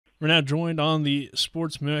We're now joined on the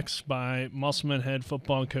Sports Mix by Musselman head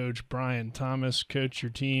football coach Brian Thomas. Coach,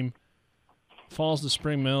 your team falls to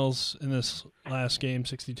Spring Mills in this last game,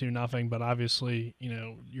 62-0. But obviously,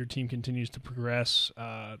 your team continues to progress,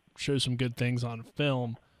 show some good things on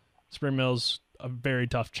film. Spring Mills, a very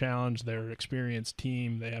tough challenge. They're an experienced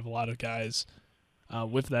team. They have a lot of guys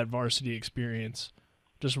with that varsity experience.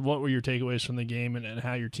 Just what were your takeaways from the game and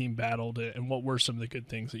how your team battled it, and what were some of the good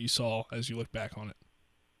things that you saw as you look back on it?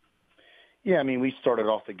 Yeah, I mean, we started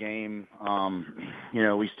off the game,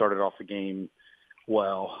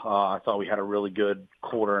 well. I thought we had a really good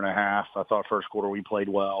quarter and a half. I thought first quarter we played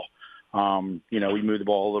well. We moved the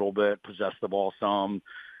ball a little bit, possessed the ball some,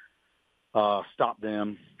 stopped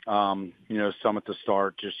them. Some at the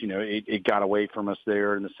start, it got away from us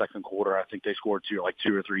there in the second quarter. I think they scored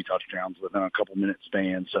two or three touchdowns within a couple minutes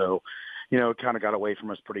span. So, it kind of got away from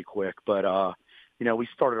us pretty quick. But, we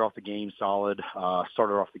started off the game solid,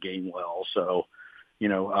 started off the game well. So,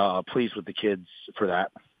 pleased with the kids for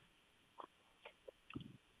that.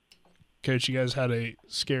 Coach, you guys had a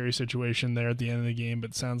scary situation there at the end of the game,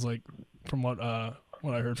 but it sounds like from what I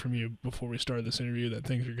heard from you before we started this interview that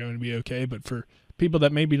things are going to be okay. But for people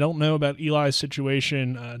that maybe don't know about Eli's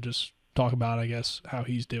situation, just talk about, I guess, how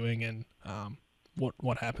he's doing and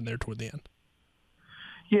what happened there toward the end.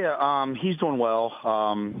 Yeah, he's doing well.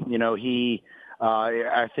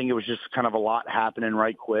 I think it was just kind of a lot happening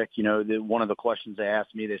right quick. One of the questions they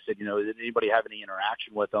asked me, they said, did anybody have any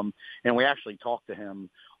interaction with him? And we actually talked to him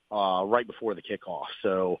right before the kickoff.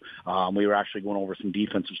 So we were actually going over some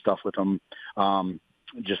defensive stuff with him.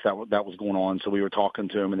 Just that was going on. So we were talking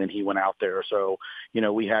to him, and then he went out there. So,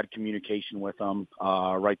 we had communication with him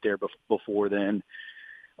right there before then.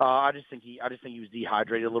 I just think he was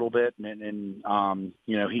dehydrated a little bit, and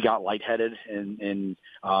he got lightheaded and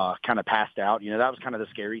kind of passed out. That was kind of the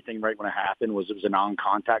scary thing right when it happened. It was a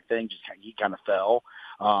non-contact thing. He kind of fell.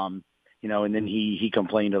 And then he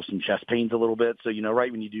complained of some chest pains a little bit. So,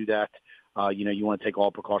 right when you do that, you want to take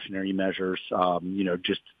all precautionary measures,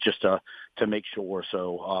 just to make sure.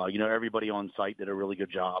 So, everybody on site did a really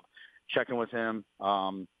good job checking with him.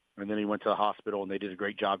 And then he went to the hospital, and they did a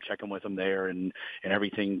great job checking with him there, and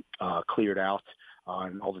everything cleared out,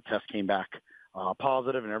 and all the tests came back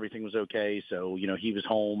positive, and everything was okay. So, he was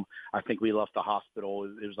home. I think we left the hospital.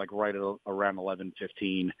 It was like right around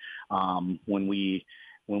 11:15 when we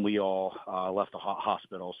all left the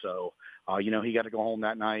hospital. So, he got to go home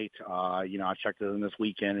that night. I checked with him this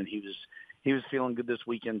weekend, and he was feeling good this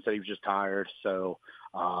weekend, so he was just tired. So,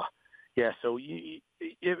 so it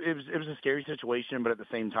was a scary situation, but at the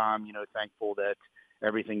same time, thankful that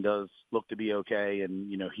everything does look to be okay,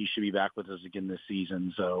 and, he should be back with us again this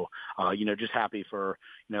season. So, just happy for,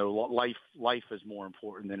 life is more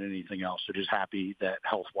important than anything else. So just happy that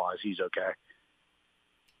health-wise he's okay.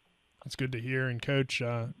 That's good to hear. And, Coach,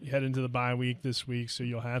 you head into the bye week this week, so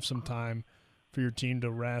you'll have some time for your team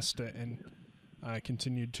to rest and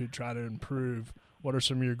continue to try to improve. What are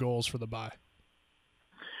some of your goals for the bye?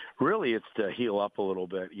 Really, it's to heal up a little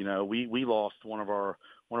bit. We lost one of our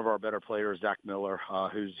better players, Zach Miller,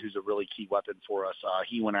 who's a really key weapon for us.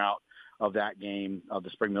 He went out of that game, of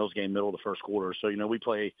the Spring Mills game, middle of the first quarter. So, we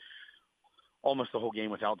play almost the whole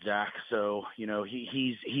game without Zach. So,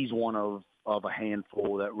 he's one of a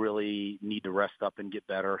handful that really need to rest up and get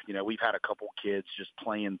better. We've had a couple kids just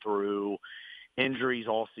playing through injuries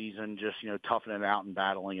all season, just, toughing it out and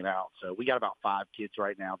battling it out. So we got about 5 kids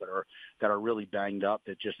right now that are really banged up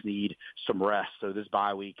that just need some rest. So this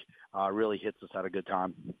bye week really hits us at a good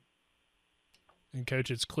time. And, Coach,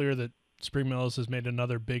 it's clear that Spring Mills has made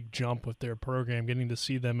another big jump with their program, getting to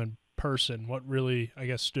see them in person. What really, I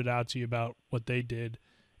guess, stood out to you about what they did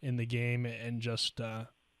in the game, and just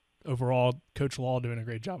overall, Coach Law doing a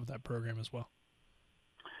great job with that program as well?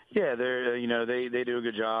 Yeah, they do a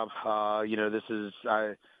good job. I've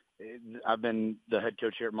been the head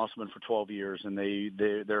coach here at Musselman for 12 years, and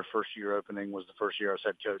their first year opening was the first year I was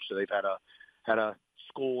head coach. So they've had a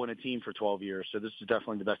school and a team for 12 years. So this is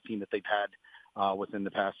definitely the best team that they've had within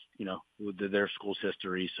the past, their school's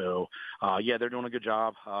history. So they're doing a good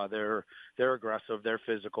job. They're aggressive. They're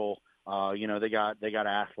physical. They got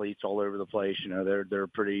athletes all over the place. They're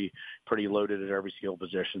pretty loaded at every skill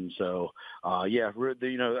position. So, they're one of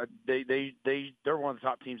the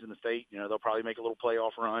top teams in the state. They'll probably make a little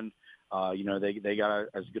playoff run. They got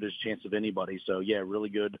as good a chance of anybody. So, really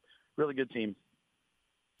good team.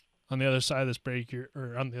 On the other side of this break,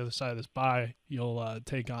 or on the other side of this bye, you'll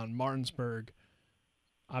take on Martinsburg.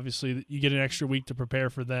 Obviously, you get an extra week to prepare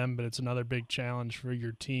for them, but it's another big challenge for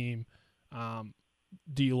your team.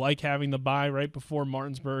 Do you like having the bye right before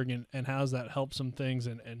Martinsburg, and how does that help some things,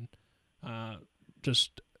 and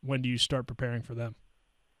just when do you start preparing for them?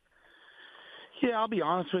 Yeah, I'll be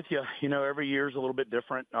honest with you. Every year is a little bit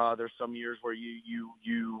different. There's some years where you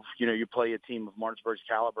play a team of Martinsburg's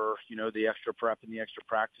caliber. The extra prep and the extra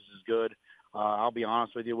practice is good. I'll be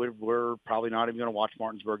honest with you. We're probably not even going to watch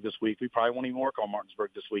Martinsburg this week. We probably won't even work on Martinsburg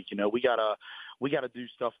this week. We gotta do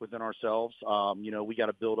stuff within ourselves. We got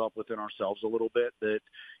to build up within ourselves a little bit that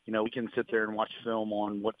we can sit there and watch film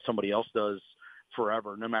on what somebody else does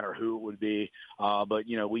forever, no matter who it would be. But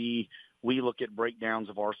we look at breakdowns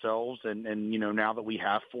of ourselves, and now that we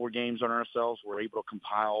have 4 games on ourselves, we're able to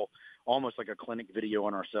compile almost like a clinic video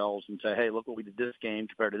on ourselves and say, hey, look what we did this game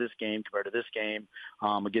compared to this game,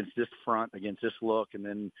 against this front, against this look, and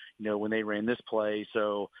then, when they ran this play.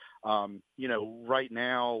 So, right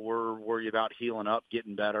now we're worried about healing up,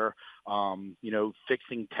 getting better,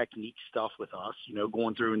 fixing technique stuff with us,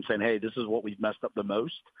 going through and saying, hey, this is what we've messed up the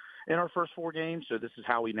most in our first 4 games, so this is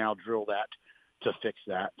how we now drill that to fix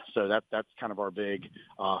that. So that's kind of our big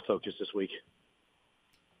focus this week.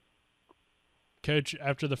 Coach,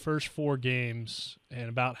 after the first 4 games and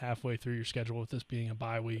about halfway through your schedule with this being a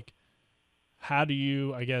bye week, how do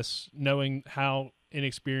you, I guess, knowing how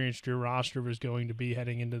inexperienced your roster was going to be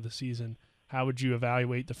heading into the season, how would you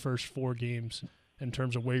evaluate the first 4 games in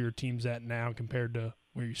terms of where your team's at now compared to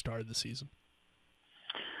where you started the season?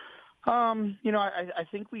 I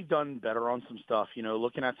think we've done better on some stuff.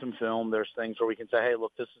 Looking at some film, there's things where we can say, hey,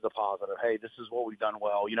 look, this is a positive. Hey, this is what we've done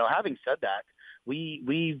well. Having said that,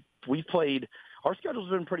 we've played – our schedule's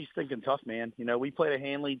been pretty stinking tough, man. We played a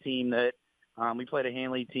Hanley team that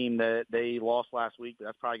they lost last week, but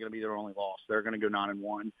that's probably going to be their only loss. They're going to go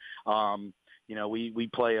 9-1. We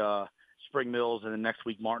play Spring Mills and then next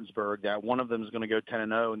week Martinsburg. That one of them is going to go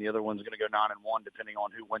 10-0 and the other one's going to go 9-1, depending on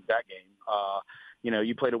who wins that game.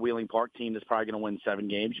 You played a Wheeling Park team that's probably going to win 7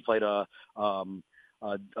 games. You played a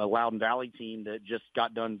Loudoun Valley team that just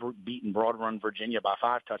got done beating Broad Run, Virginia by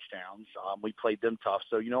 5 touchdowns. We played them tough.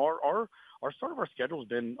 So, our start of our schedule has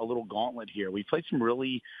been a little gauntlet here. We played some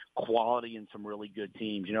really quality and some really good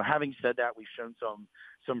teams. Having said that, we've shown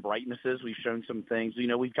some brightnesses. We've shown some things.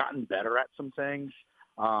 We've gotten better at some things.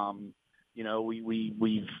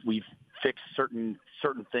 We've fixed certain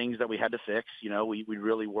things that we had to fix. We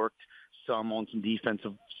really worked some on some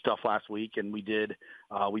defensive stuff last week, and we did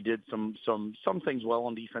some things well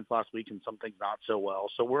on defense last week and some things not so well.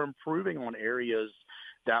 So we're improving on areas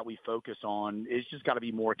that we focus on. It's just got to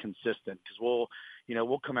be more consistent, because we'll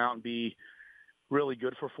come out and be really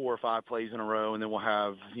good for 4 or 5 plays in a row, and then we'll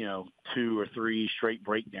have 2 or 3 straight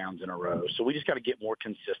breakdowns in a row. So we just got to get more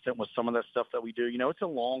consistent with some of that stuff that we do. It's a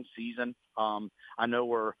long season. I know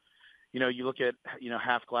we're you look at,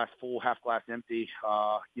 half glass full, half glass empty,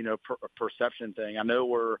 perception thing. I know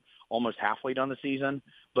we're almost halfway done the season,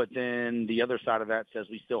 but then the other side of that says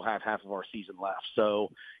we still have half of our season left.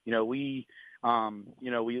 So, we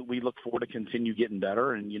look forward to continue getting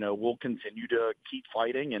better, and, we'll continue to keep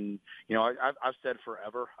fighting. And, I've said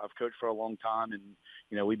forever, I've coached for a long time, and,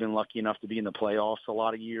 we've been lucky enough to be in the playoffs a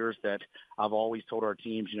lot of years, that I've always told our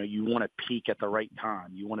teams, you want to peak at the right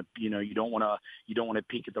time. You want to, you don't want to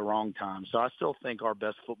peak at the wrong time. So I still think our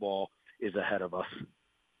best football is ahead of us.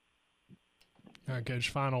 All right, Coach,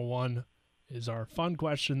 final one is our fun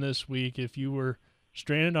question this week. If you were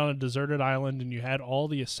stranded on a deserted island and you had all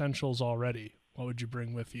the essentials already, what would you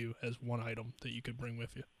bring with you as one item that you could bring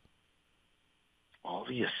with you? All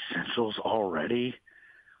the essentials already?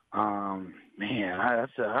 Man, I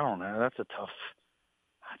don't know. That's a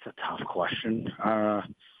tough question. I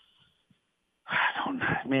don't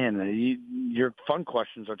know. Man, your fun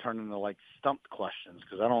questions are turning into like stumped questions,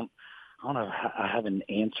 because I don't have an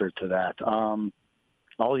answer to that.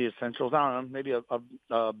 All the essentials, I don't know, maybe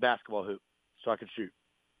a basketball hoop so I could shoot.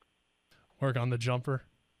 Work on the jumper.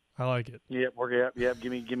 I like it. Yep.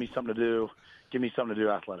 Give me something to do. Give me something to do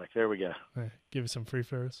athletic. There we go. Hey, give you some free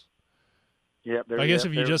throws. Yep. I guess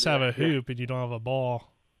if you just have a hoop and you don't have a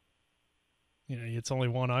ball, it's only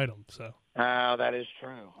one item. So. Oh, that is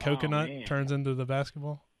true. Coconut turns into the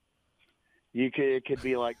basketball. It could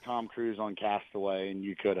be like Tom Cruise on Castaway, and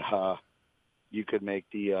you could make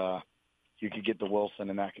you could get the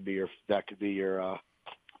Wilson, and that could be your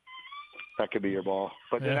ball.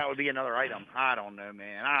 But then that would be another item. I don't know,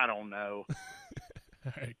 man. I don't know.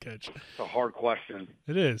 All right, Coach. It's a hard question.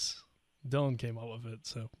 It is. Dylan came up with it,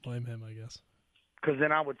 so blame him, I guess. Because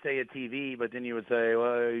then I would say a TV, but then you would say,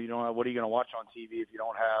 well, what are you going to watch on TV if you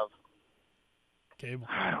don't have cable?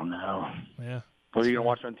 I don't know. Yeah. What are you going to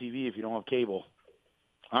watch on TV if you don't have cable?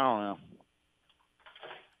 I don't know.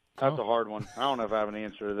 That's a hard one. I don't know if I have an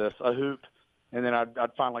answer to this. A hoop, and then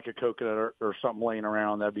I'd find like a coconut or something laying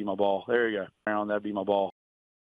around. That'd be my ball. There you go. That'd be my ball.